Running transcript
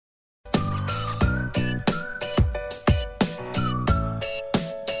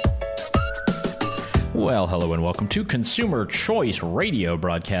Well, hello and welcome to Consumer Choice Radio,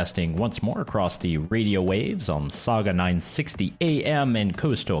 broadcasting once more across the radio waves on Saga 960 AM and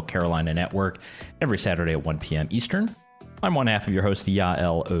Coastal Carolina Network every Saturday at 1 p.m. Eastern. I'm one half of your host,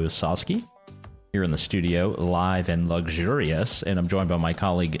 Yael Osaski, here in the studio, live and luxurious, and I'm joined by my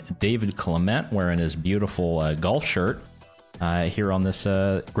colleague David Clement, wearing his beautiful golf shirt here on this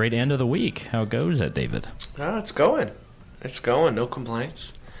great end of the week. How goes it, David? It's going. No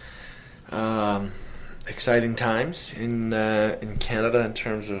complaints. Exciting times in Canada in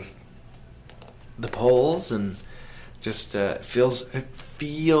terms of the polls, and just it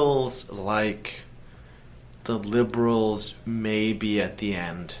feels like the Liberals may be at the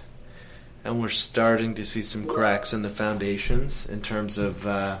end, and we're starting to see some cracks in the foundations in terms of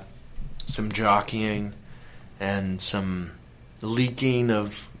some jockeying and some leaking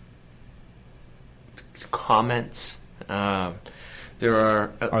of comments. There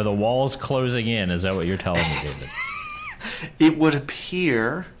are the walls closing in? Is that what you're telling me, David? It would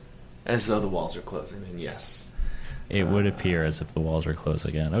appear as though the walls are closing in, yes. It would appear as if the walls are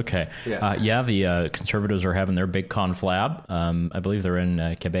closing in. Okay. Yeah. The Conservatives are having their big conflab. I believe they're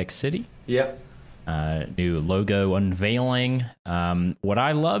in Quebec City. Yep. New logo unveiling. What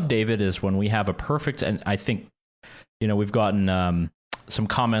I love, David, is when we have a perfect, and I think, we've gotten some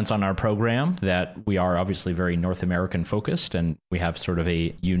comments on our program that we are obviously very North American focused, and we have sort of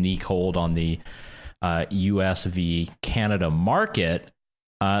a unique hold on the US v Canada market.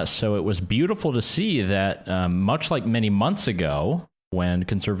 So it was beautiful to see that much like many months ago when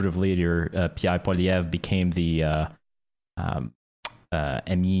Conservative leader Pierre Poilievre became the ami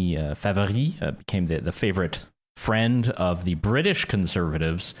favori, became the favorite friend of the British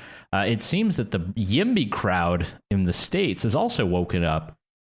Conservatives, it seems that the Yimby crowd in the States has also woken up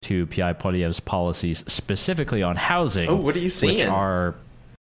to Pierre Poilievre's policies, specifically on housing. Oh, what are you seeing? Which are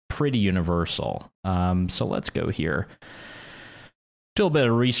pretty universal. So let's go here. Do a bit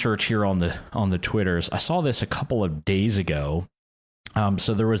of research here on the Twitters. I saw this a couple of days ago.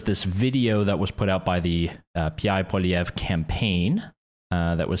 So there was this video that was put out by the Pierre Poilievre campaign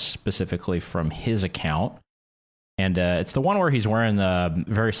that was specifically from his account. And it's the one where he's wearing the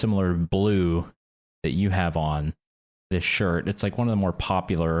very similar blue that you have on this shirt. It's like one of the more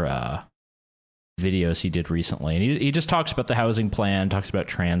popular videos he did recently. And he just talks about the housing plan, talks about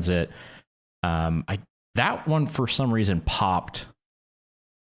transit. That one, for some reason, popped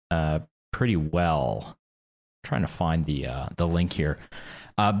pretty well. I'm trying to find the link here.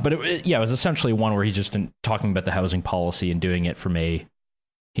 But it was essentially one where he's just talking about the housing policy and doing it from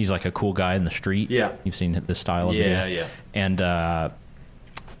he's like a cool guy in the street. Yeah. You've seen this style of video. Yeah. And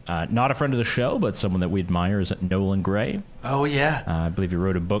not a friend of the show, but someone that we admire is Nolan Gray. Oh, yeah. I believe he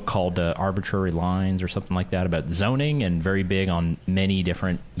wrote a book called Arbitrary Lines or something like that about zoning, and very big on many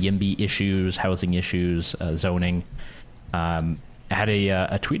different YIMBY issues, housing issues, zoning. Had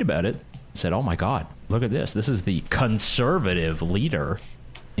a tweet about it, said, "Oh my God, look at this. This is the Conservative leader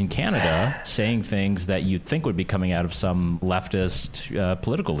in Canada saying things that you'd think would be coming out of some leftist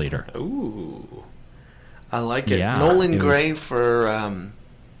political leader." Ooh, I like it. Yeah, Nolan Gray, for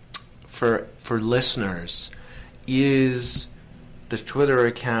listeners, is the Twitter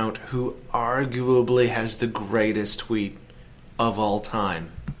account who arguably has the greatest tweet of all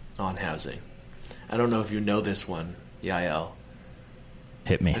time on housing. I don't know if you know this one, Yael.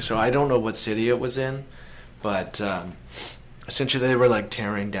 Hit me. So I don't know what city it was in, but essentially they were like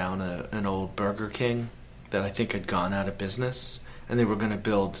tearing down an old Burger King that I think had gone out of business, and they were going to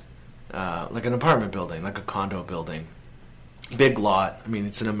build like an apartment building, like a condo building. Big lot. I mean,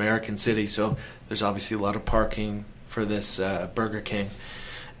 it's an American city, so there's obviously a lot of parking for this Burger King.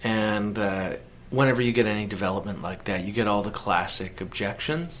 And whenever you get any development like that, you get all the classic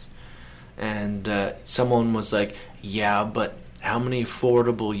objections. And someone was like, yeah, but how many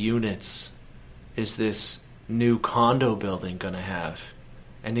affordable units is this new condo building going to have?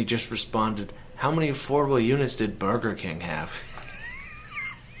 And he just responded, how many affordable units did Burger King have?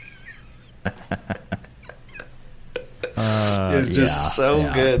 It's just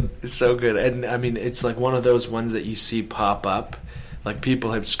good. It's so good. And I mean, it's like one of those ones that you see pop up. Like,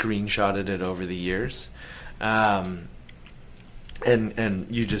 people have screenshotted it over the years. And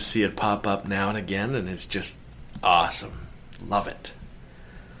you just see it pop up now and again, and it's just awesome. Love it.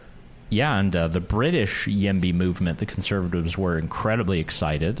 Yeah, and the British YIMBY movement, the Conservatives were incredibly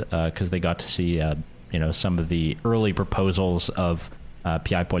excited because they got to see some of the early proposals of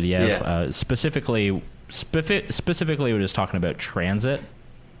Pierre Poilievre. Specifically, we're just talking about transit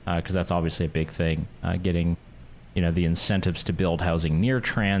because that's obviously a big thing. Getting the incentives to build housing near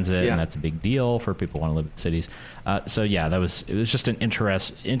transit, and that's a big deal for people who want to live in cities. It was just an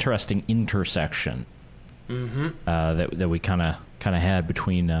interesting intersection that we kind of had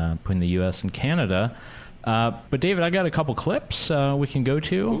between the U.S. and Canada. But David, I got a couple clips we can go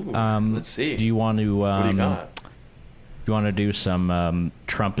to. Ooh, let's see. Do you want to? What do you got? Do you want to do some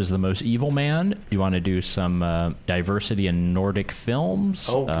Trump is the most evil man? Do you want to do some diversity in Nordic films?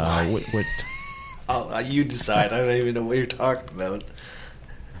 Oh, boy. What? You decide. I don't even know what you're talking about.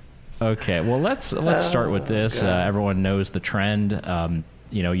 Okay, well let's start with this. Everyone knows the trend.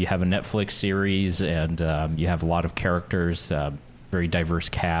 You have a Netflix series, and you have a lot of characters, very diverse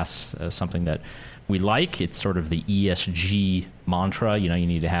casts. Something that we like. It's sort of the ESG mantra. You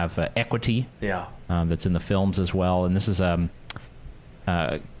need to have equity. Yeah. That's in the films as well. And this is, I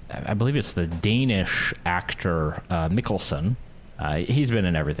believe it's the Danish actor Mikkelsen. He's been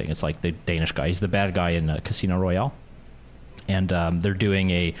in everything. It's like the Danish guy. He's the bad guy in Casino Royale. And they're doing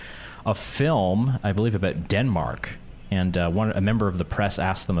a film, I believe, about Denmark. And a member of the press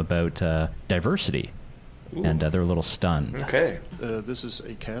asked them about diversity. Ooh. And they're a little stunned. Okay. This is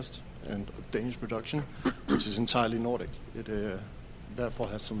a cast and a Danish production, which is entirely Nordic. It therefore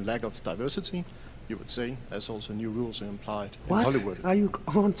has some lack of diversity, you would say, as also new rules are implied in Hollywood. What are you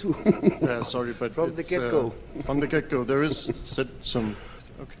on to? Sorry, but from the get-go. From the get-go, there is some...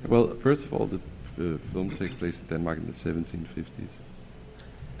 Okay. Well, first of all, the film takes place in Denmark in the 1750s.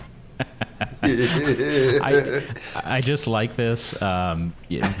 I just like this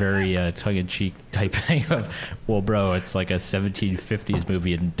very tongue-in-cheek type thing of, well, bro, it's like a 1750s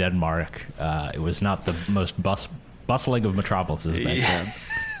movie in Denmark. It was not the most bustling of metropolises back then.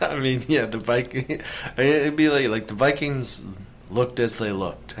 I mean, yeah, the Viking. It'd be like the Vikings looked as they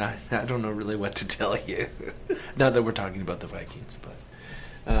looked. I don't know really what to tell you. Not that we're talking about the Vikings,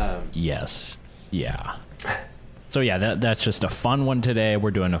 but yes, yeah. So yeah, that's just a fun one today.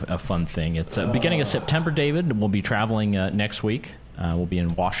 We're doing a fun thing. It's beginning of September, David. We'll be traveling next week. We'll be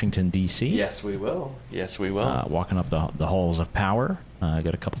in Washington, D.C. Yes, we will. Yes, we will. Walking up the halls of power.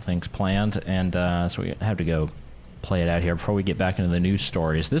 Got a couple things planned, and so we have to go play it out here before we get back into the news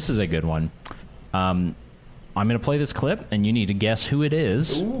stories. This is a good one. I'm going to play this clip, and you need to guess who it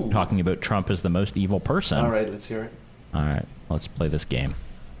is. Ooh. Talking about Trump as the most evil person. All right, let's hear it. All right, let's play this game.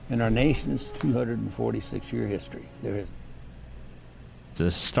 In our nation's 246-year history, there is... It's a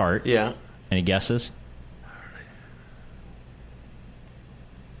start. Yeah. Any guesses?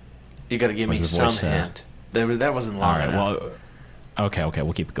 You got to give me some hint. That wasn't long enough. Well, okay,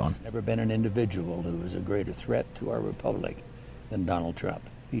 we'll keep it going. Never been an individual who is a greater threat to our republic than Donald Trump.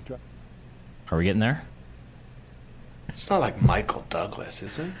 Are we getting there? It's not like Michael Douglas,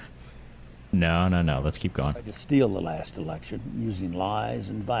 is it? No. Let's keep going. Tried to steal the last election using lies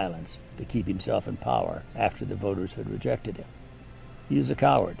and violence to keep himself in power after the voters had rejected him. He is a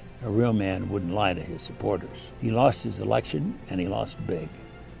coward. A real man wouldn't lie to his supporters. He lost his election, and he lost big.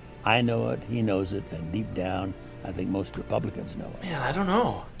 I know it, he knows it, and deep down, I think most Republicans know it. Man, I don't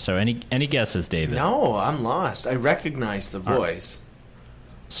know. So any guesses, David? No, I'm lost. I recognize the voice.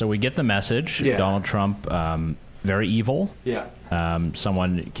 So we get the message. Yeah. Donald Trump, very evil. Yeah.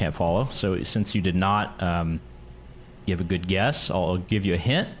 Someone can't follow. So since you did not give a good guess, I'll give you a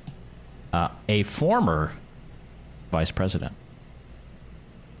hint. A former vice president.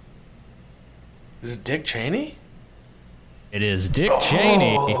 Is it Dick Cheney? It is Dick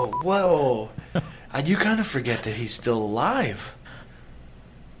Cheney. Oh, whoa. You kind of forget that he's still alive.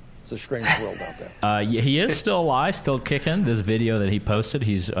 It's a strange world out there. Yeah, he is still alive, still kicking. This video that he posted,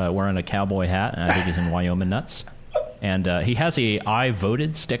 he's wearing a cowboy hat, and I think he's in Wyoming nuts. And he has a I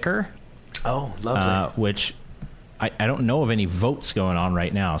voted sticker. Oh, lovely. Which I don't know of any votes going on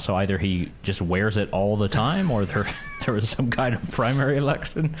right now. So either he just wears it all the time, or there was some kind of primary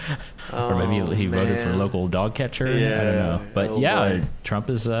election, or maybe he voted for local dog catcher. Yeah, I don't know. But boy. Trump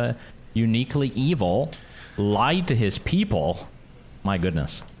is uniquely evil, lied to his people. My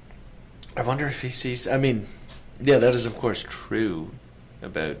goodness. I wonder if he sees... I mean, yeah, that is, of course, true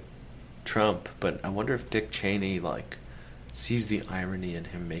about Trump, but I wonder if Dick Cheney, sees the irony in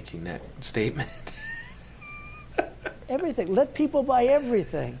him making that statement. Everything. Let people buy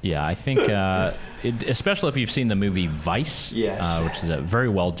everything. Yeah, I think, especially if you've seen the movie Vice, yes. Which is a very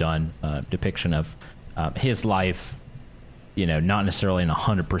well done depiction of his life, not necessarily in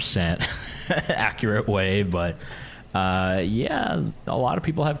 100% accurate way, but yeah, a lot of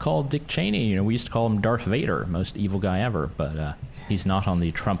people have called Dick Cheney, we used to call him Darth Vader, most evil guy ever, but he's not on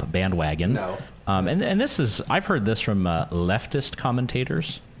the Trump bandwagon. No. And this is, I've heard this from leftist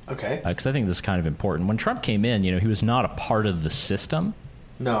commentators. Okay. Because I think this is kind of important. When Trump came in, he was not a part of the system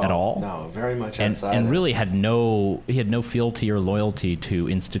at all. No, very much outside. And really had no fealty or loyalty to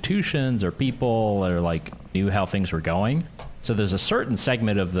institutions or people, or knew how things were going. So there's a certain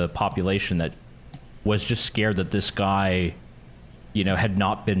segment of the population that was just scared that this guy, had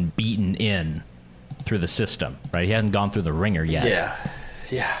not been beaten in through the system, right? He hadn't gone through the ringer yet.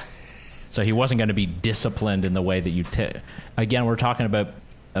 Yeah. So he wasn't going to be disciplined in the way that you... Again, we're talking about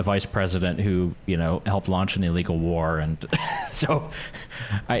a vice president who, helped launch an illegal war. And so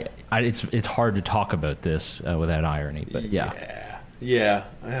it's hard to talk about this without irony. But Yeah.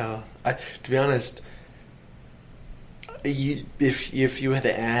 To be honest, if you had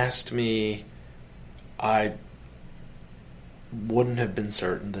asked me, I wouldn't have been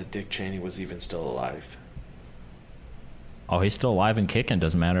certain that Dick Cheney was even still alive. Oh, he's still alive and kicking.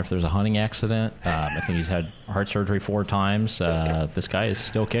 Doesn't matter if there's a hunting accident. I think he's had heart surgery 4 times. This guy is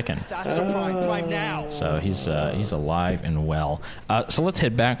still kicking. Faster prime now. So he's alive and well. So let's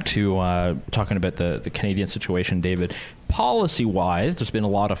head back to talking about the Canadian situation, David. Policy-wise, there's been a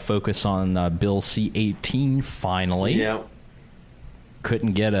lot of focus on Bill C-18 finally. Yeah.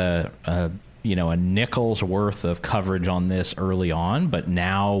 Couldn't get a nickel's worth of coverage on this early on, but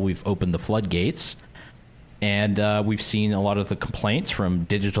now we've opened the floodgates. And we've seen a lot of the complaints from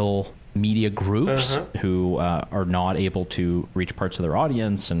digital media groups who are not able to reach parts of their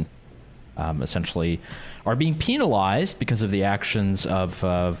audience and essentially are being penalized because of the actions of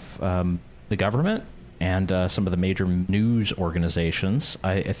the government and some of the major news organizations.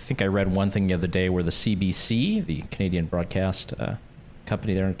 I think I read one thing the other day where the CBC, the Canadian broadcast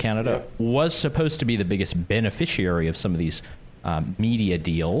company there in Canada, was supposed to be the biggest beneficiary of some of these media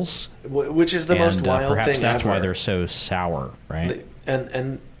deals, which is the most wild perhaps thing that's ever. why they're so sour, right?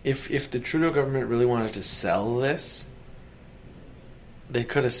 And if the Trudeau government really wanted to sell this, they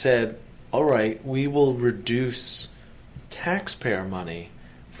could have said, all right, we will reduce taxpayer money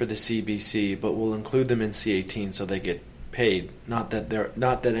for the CBC, but we'll include them in C-18 so they get paid. Not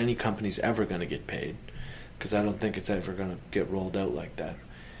that any company's ever going to get paid, because I don't think it's ever going to get rolled out like that.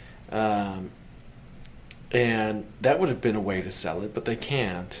 And that would have been a way to sell it, but they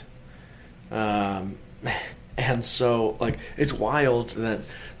can't. And so, it's wild that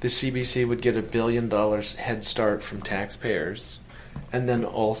the CBC would get $1 billion head start from taxpayers and then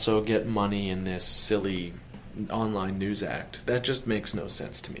also get money in this silly online news act. That just makes no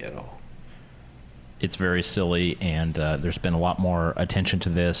sense to me at all. It's very silly, and there's been a lot more attention to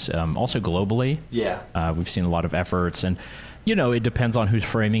this, also globally. Yeah. We've seen a lot of efforts, and it depends on who's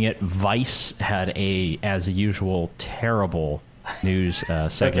framing it. Vice had as usual, terrible news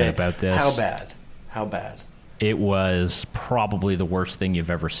segment about this. How bad? It was probably the worst thing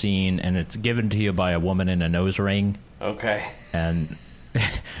you've ever seen, and it's given to you by a woman in a nose ring. Okay. And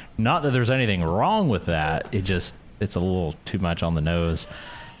not that there's anything wrong with that. It's a little too much on the nose.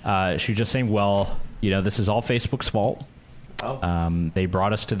 She's just saying, this is all Facebook's fault. Oh. They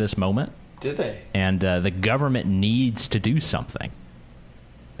brought us to this moment. Did they? And the government needs to do something.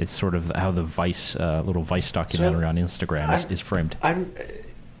 It's sort of how the Vice little Vice documentary on Instagram is framed.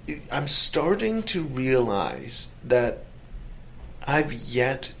 I'm starting to realize that I've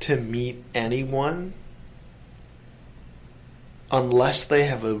yet to meet anyone, unless they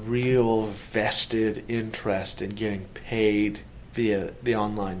have a real vested interest in getting paid via the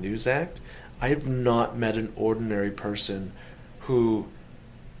Online News Act. I have not met an ordinary person who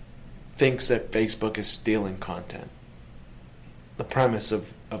thinks that Facebook is stealing content. The premise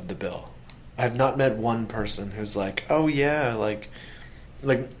of the bill. I have not met one person who's like, oh yeah, like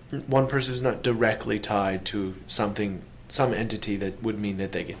one person who's not directly tied to some entity that would mean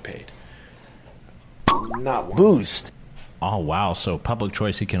that they get paid. Not one. Boost. Oh, wow. So public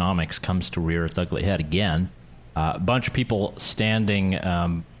choice economics comes to rear its ugly head again. A bunch of people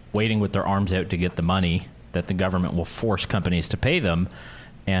standing, waiting with their arms out to get the money that the government will force companies to pay them.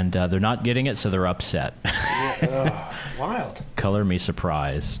 And they're not getting it, so they're upset. Wild. Color me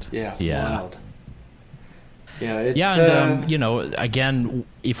surprised. Yeah. Wild. Again,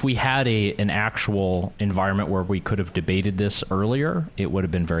 if we had an actual environment where we could have debated this earlier, it would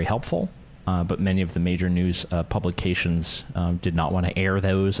have been very helpful. But many of the major news publications did not want to air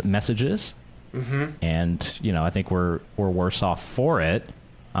those messages. Mm-hmm. And, I think we're worse off for it.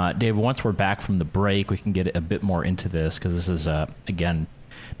 Dave, once we're back from the break, we can get a bit more into this, because this is, again,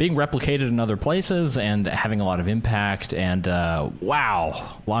 being replicated in other places and having a lot of impact. And, a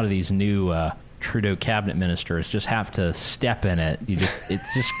lot of these new Trudeau cabinet ministers just have to step in it.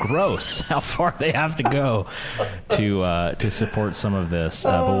 It's just gross how far they have to go to support some of this.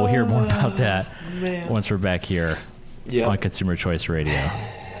 But we'll hear more about that once we're back here on Consumer Choice Radio.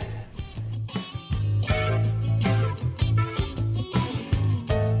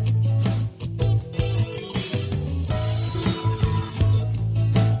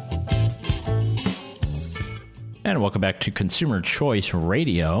 And welcome back to Consumer Choice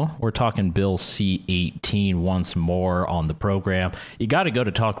Radio. We're talking Bill C-18 once more on the program. You got to go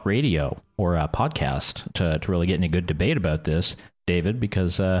to talk radio or a podcast to really get in a good debate about this, David,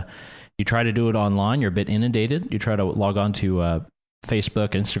 because you try to do it online, you're a bit inundated. You try to log on to Facebook,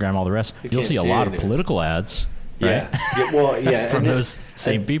 Instagram, all the rest. You'll see a lot of political ads. Right? Yeah. From those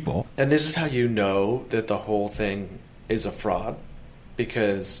same people. And this is how you know that the whole thing is a fraud,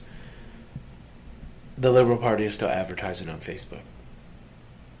 because the Liberal Party is still advertising on Facebook.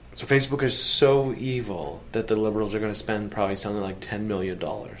 So Facebook is so evil that the Liberals are going to spend probably something like $10 million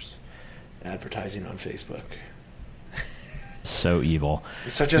advertising on Facebook. So evil.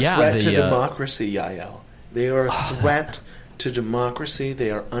 It's such a threat to democracy, Yael. They are a threat to democracy.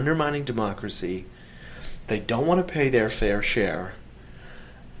 They are undermining democracy. They don't want to pay their fair share.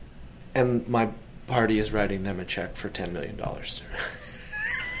 And my party is writing them a check for $10 million.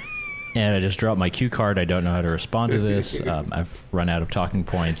 And I just dropped my cue card. I don't know how to respond to this. I've run out of talking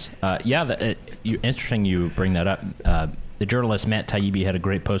points. Interesting you bring that up. The journalist Matt Taibbi had a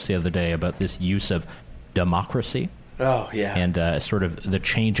great post the other day about this use of democracy. Oh, yeah. And sort of the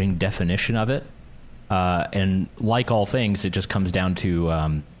changing definition of it. And like all things, it just comes down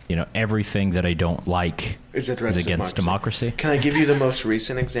to, everything that I don't like is against democracy. Can I give you the most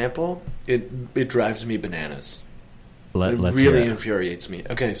recent example? It drives me bananas. It really infuriates me.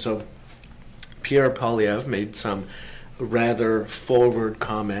 Okay, so Pierre Poilievre made some rather forward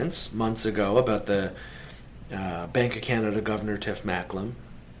comments months ago about the Bank of Canada Governor Tiff Macklem,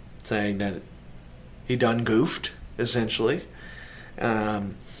 saying that he done goofed, essentially.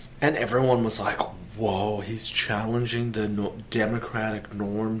 And everyone was like, whoa, he's challenging the democratic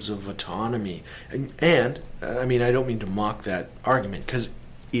norms of autonomy. And I mean, I don't mean to mock that argument, because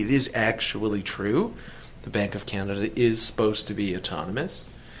it is actually true. The Bank of Canada is supposed to be autonomous.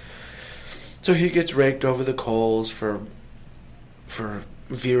 So he gets raked over the coals for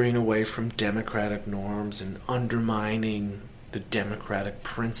veering away from democratic norms and undermining the democratic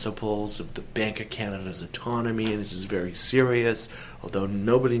principles of the Bank of Canada's autonomy. And this is very serious. Although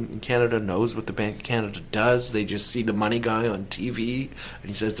nobody in Canada knows what the Bank of Canada does. They just see the money guy on TV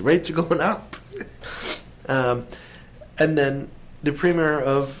and he says the rates are going up. And then the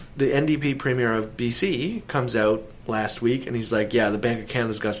NDP premier of BC comes out last week and he's like, yeah, the Bank of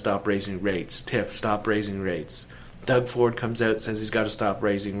Canada's got to stop raising rates. Tiff, stop raising rates. Doug Ford comes out and says he's got to stop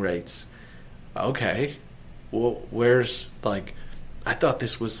raising rates. Okay. Well, I thought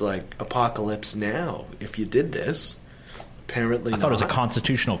this was like apocalypse now if you did this. Apparently not. I thought it was a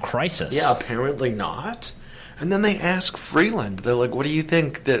constitutional crisis. Yeah, apparently not. And then they ask Freeland. They're like, what do you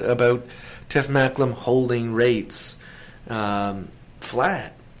think about Tiff Macklem holding rates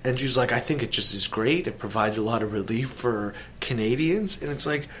flat? And she's like, I think it just is great. It provides a lot of relief for Canadians. And it's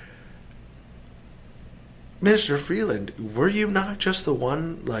like, Mr. Freeland, were you not just the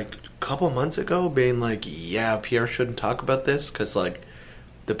one, like, a couple months ago being like, yeah, Pierre shouldn't talk about this because, like,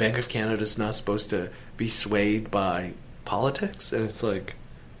 the Bank of Canada is not supposed to be swayed by politics? And it's like,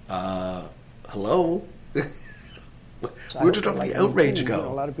 hello? Where did all the outrage go?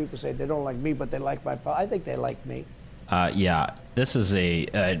 A lot of people say they don't like me, but they like my... I think they like me. Yeah, this is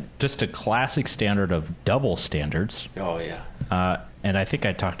just a classic standard of double standards. Oh, yeah. And I think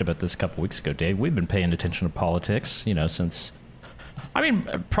I talked about this a couple weeks ago, Dave. We've been paying attention to politics, since,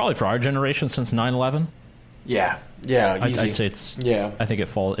 probably for our generation, since 9/11. Yeah, easy. I'd say it's, I think it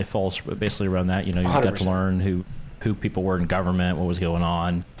falls basically around that. You got to learn who people were in government, what was going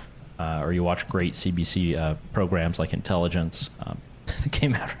on, or you watch great CBC programs like Intelligence that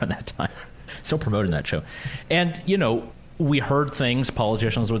came out around that time. Still promoting that show. And, we heard things,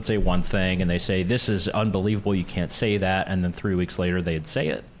 politicians would say one thing, and they say, this is unbelievable, you can't say that, and then 3 weeks later they'd say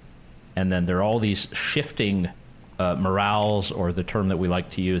it. And then there are all these shifting morals, or the term that we like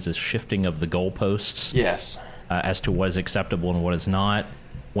to use is shifting of the goalposts. Yes. As to what is acceptable and what is not.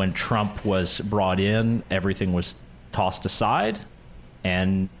 When Trump was brought in, everything was tossed aside,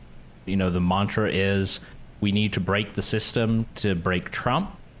 and, the mantra is, we need to break the system to break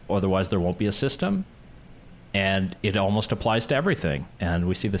Trump, otherwise there won't be a system. And it almost applies to everything. And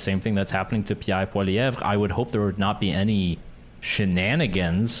we see the same thing that's happening to Pierre Poilievre. I would hope there would not be any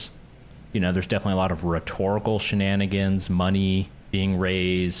shenanigans. There's definitely a lot of rhetorical shenanigans, money being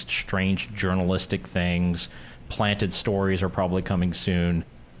raised, strange journalistic things, planted stories are probably coming soon.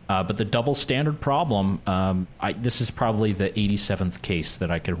 But the double standard problem, this is probably the 87th case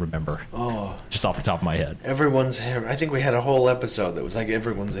that I can remember. Oh. Just off the top of my head. I think we had a whole episode that was like,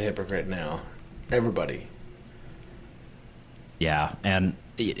 everyone's a hypocrite now. Everybody. Yeah, and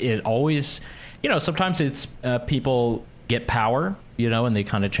it always, sometimes it's people get power, and they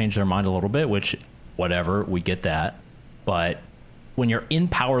kind of change their mind a little bit, which whatever, we get that. But when you're in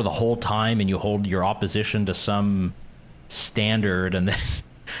power the whole time and you hold your opposition to some standard and then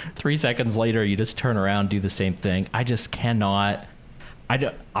 3 seconds later you just turn around, do the same thing, I just cannot.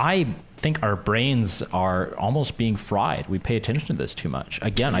 I think our brains are almost being fried. We pay attention to this too much.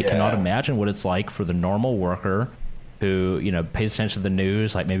 Again, I cannot imagine what it's like for the normal worker who, pays attention to the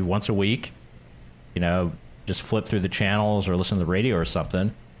news like maybe once a week, just flip through the channels or listen to the radio or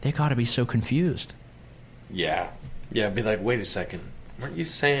something. They got to be so confused. Yeah. Yeah, be like, wait a second. Weren't you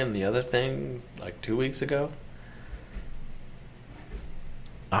saying the other thing like 2 weeks ago?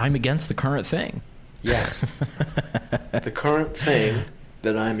 I'm against the current thing. Yes. The current thing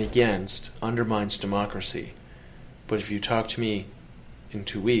that I'm against undermines democracy. But if you talk to me in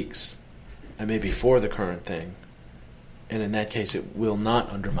 2 weeks, I may be for the current thing. And in that case, it will not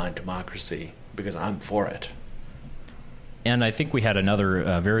undermine democracy because I'm for it. And I think we had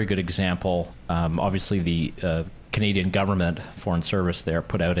another very good example. Obviously, the Canadian government, Foreign Service there,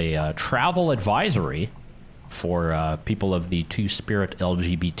 put out a travel advisory for people of the Two-Spirit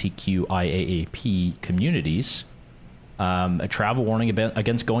LGBTQIAAP communities, a travel warning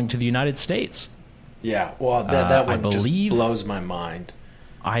against going to the United States. Yeah, well, that one just blows my mind.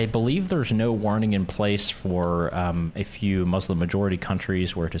 I believe there's no warning in place for a few Muslim-majority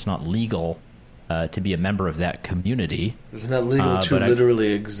countries where it is not legal to be a member of that community. It's not legal to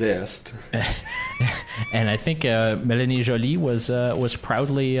literally exist. And I think Melanie Joly was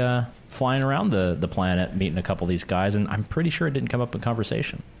proudly flying around the planet, meeting a couple of these guys, and I'm pretty sure it didn't come up in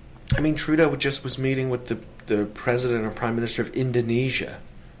conversation. I mean, Trudeau just was meeting with the president or prime minister of Indonesia.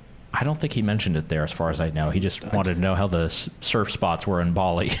 I don't think he mentioned it there, as far as I know. He just wanted to know how the surf spots were in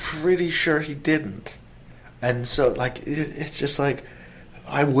Bali. Pretty sure he didn't. And so, it's just like,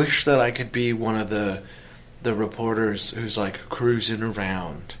 I wish that I could be one of the reporters who's cruising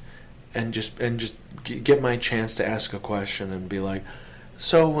around and just get my chance to ask a question and be like,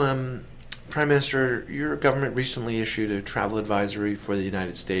 so, Prime Minister, your government recently issued a travel advisory for the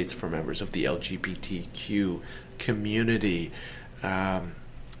United States for members of the LGBTQ community.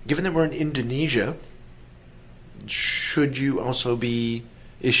 Given that we're in Indonesia, should you also be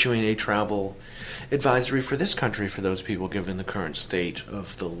issuing a travel advisory for this country for those people given the current state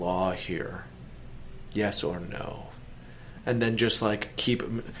of the law here? Yes or no? And then just keep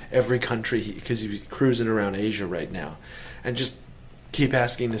every country, because he's cruising around Asia right now, and just keep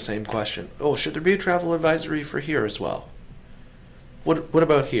asking the same question. Oh, should there be a travel advisory for here as well? What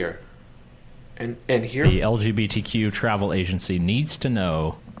about here? And here? The LGBTQ travel agency needs to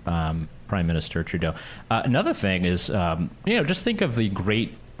know, Prime Minister Trudeau. Another thing is, just think of the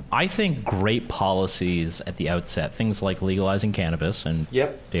great policies at the outset, things like legalizing cannabis. And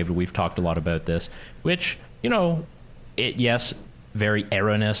David, we've talked a lot about this, which, yes, very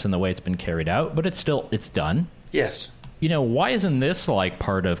erroneous in the way it's been carried out, but it's done. Yes. Why isn't this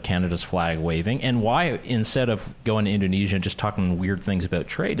part of Canada's flag waving? And why, instead of going to Indonesia and just talking weird things about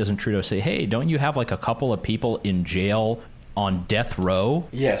trade, doesn't Trudeau say, hey, don't you have a couple of people in jail on death row?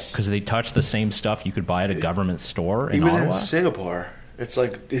 Yes. Because they touched the same stuff you could buy at a government store in Ottawa? He was in Singapore. It's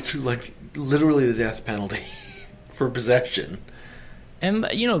literally the death penalty for possession. And,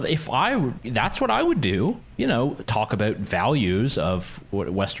 that's what I would do, talk about values of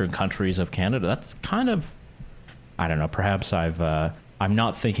Western countries of Canada. That's kind of, I don't know, perhaps I'm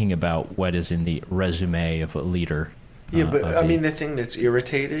not thinking about what is in the resume of a leader. Yeah, but the thing that's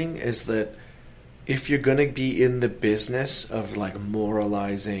irritating is that if you're going to be in the business of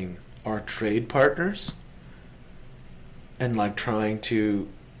moralizing our trade partners and trying to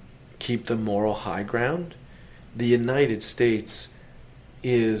keep the moral high ground, the United States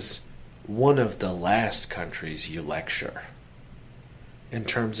is one of the last countries you lecture in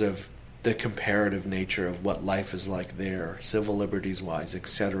terms of the comparative nature of what life is like there, civil liberties wise,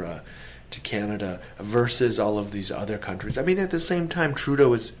 etc., to Canada versus all of these other countries. I mean, at the same time,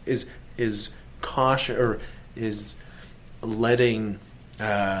 Trudeau is caution, or is letting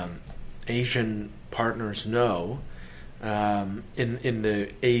Asian partners know in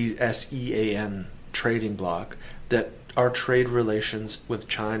the ASEAN trading bloc that our trade relations with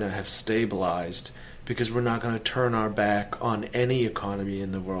China have stabilized because we're not going to turn our back on any economy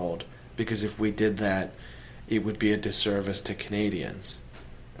in the world, because if we did that, it would be a disservice to Canadians.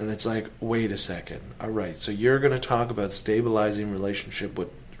 And it's wait a second. All right, so you're going to talk about stabilizing relationships with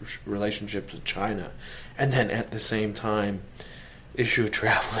China, and then at the same time issue a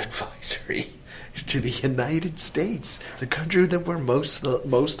travel advisory to the United States, the country that we're most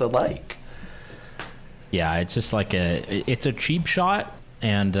alike. Yeah, it's just it's a cheap shot,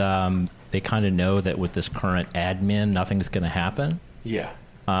 and they kind of know that with this current admin, nothing's going to happen. Yeah.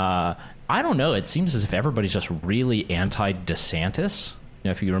 I don't know. It seems as if everybody's just really anti-DeSantis.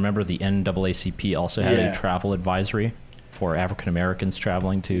 If you remember, the NAACP also had a travel advisory for African Americans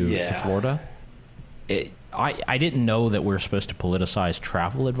traveling to Florida. I didn't know that we're supposed to politicize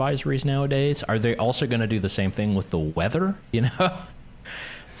travel advisories nowadays. Are they also going to do the same thing with the weather?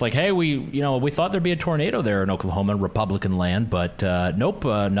 It's like, hey, we thought there'd be a tornado there in Oklahoma, Republican land, but nope,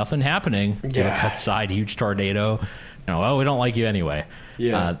 nothing happening. Outside, huge tornado. Well, we don't like you anyway.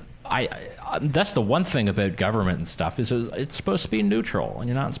 Yeah. That's the one thing about government and stuff is it's supposed to be neutral, and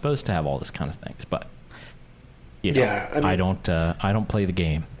you're not supposed to have all this kind of things. But I don't play the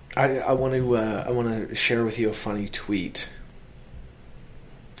game. I want to share with you a funny tweet,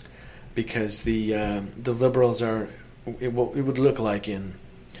 because the liberals are it would look like in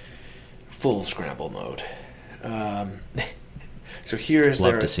full scramble mode. So here is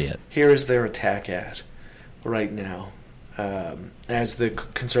their attack ad right now, as the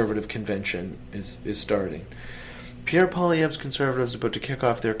Conservative Convention is starting. Pierre Poilievre's Conservatives are about to kick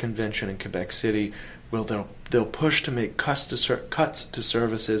off their convention in Quebec City. They'll push to make cuts to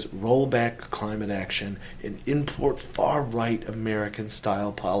services, roll back climate action, and import far-right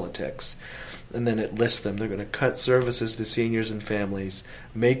American-style politics. And then it lists them. They're going to cut services to seniors and families,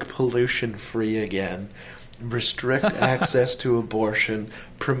 make pollution free again, restrict access to abortion,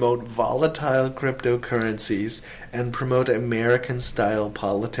 promote volatile cryptocurrencies, and promote American-style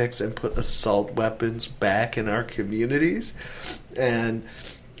politics and put assault weapons back in our communities. And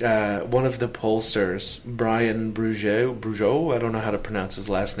one of the pollsters, Brian Brugeau, I don't know how to pronounce his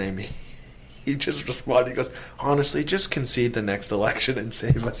last name, he just responded, he goes, honestly, just concede the next election and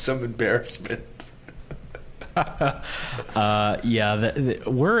save us some embarrassment.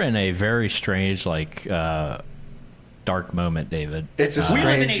 We're in a very strange, dark moment, David. It's a we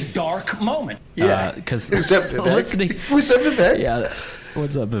live in a dark moment. Yeah. Because What's up, Vivek? Yeah.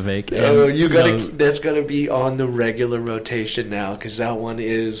 What's up, Vivek? And, that's gonna be on the regular rotation now, because that one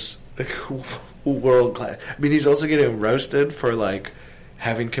is world class. I mean, he's also getting roasted for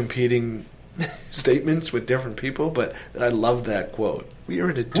having competing statements with different people, but I love that quote. We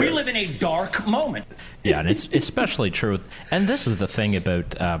live in a dark moment. Yeah, and it's especially true. And this is the thing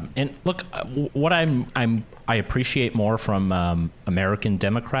about and look, what I appreciate more from American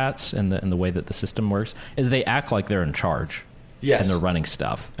Democrats and the way that the system works is they act like they're in charge. Yes. And they're running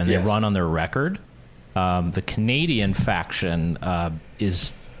stuff, and they run on their record. The Canadian faction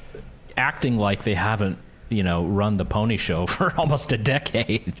is acting like they haven't, run the pony show for almost a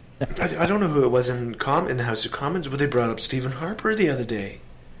decade. I don't know who it was in the House of Commons, but they brought up Stephen Harper the other day.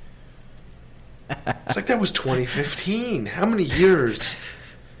 It's like that was 2015. How many years?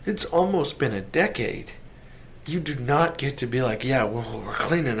 It's almost been a decade. You do not get to be like, we're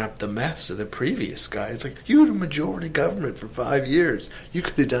cleaning up the mess of the previous guy. It's like, you had a majority government for 5 years. You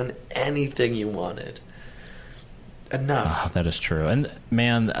could have done anything you wanted. Enough. Oh, that is true. And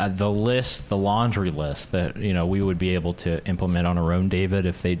man, the laundry list that we would be able to implement on our own, David,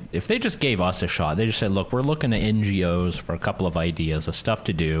 if they just gave us a shot. They just said, look, we're looking at NGOs for a couple of ideas of stuff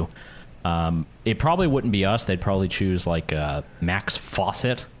to do. It probably wouldn't be us. They'd probably choose Max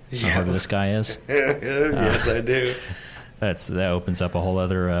Fawcett. You know who this guy is? Yes, I do. That opens up a whole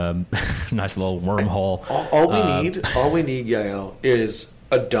other nice little wormhole. All we need, Yael, is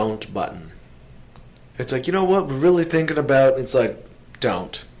a don't button. It's like, you know what we're really thinking about? It's like,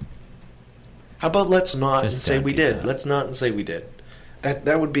 don't. How about let's not and say we did? Let's not and say we did.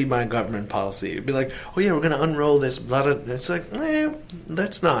 That would be my government policy. It'd be like, oh yeah, we're going to unroll this. It's like,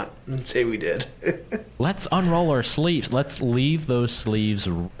 let's not and say we did. Let's unroll our sleeves. Let's leave those sleeves,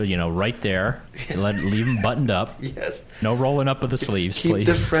 right there. And leave them buttoned up. Yes. No rolling up of the sleeves, please. Keep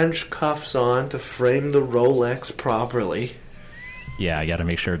the French cuffs on to frame the Rolex properly. Yeah, I got to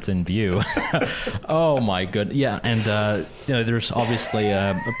make sure it's in view. Oh my goodness. Yeah, and there's obviously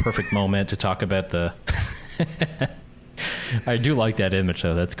a perfect moment to talk about the. I do like that image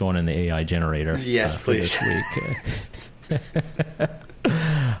though. That's going in the AI generator. Yes, please. This week.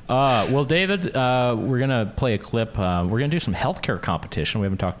 Well, David, we're gonna play a clip. We're gonna do some healthcare competition. We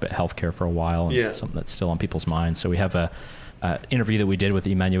haven't talked about healthcare for a while, and something that's still on people's minds. So we have a interview that we did with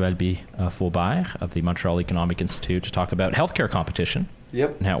Emmanuel B. Faubert of the Montreal Economic Institute to talk about healthcare competition.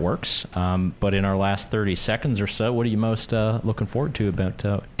 Yep. And how it works. But in our last 30 seconds or so, what are you most looking forward to about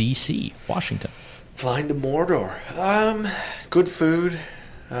D.C., Washington? Flying to Mordor. Good food.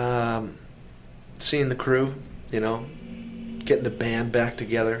 Seeing the crew, getting the band back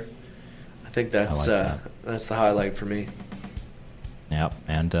together. I think that's that's the highlight for me. Yep.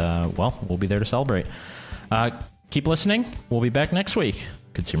 And, we'll be there to celebrate. Keep listening. We'll be back next week.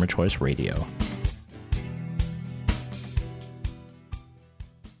 Consumer Choice Radio.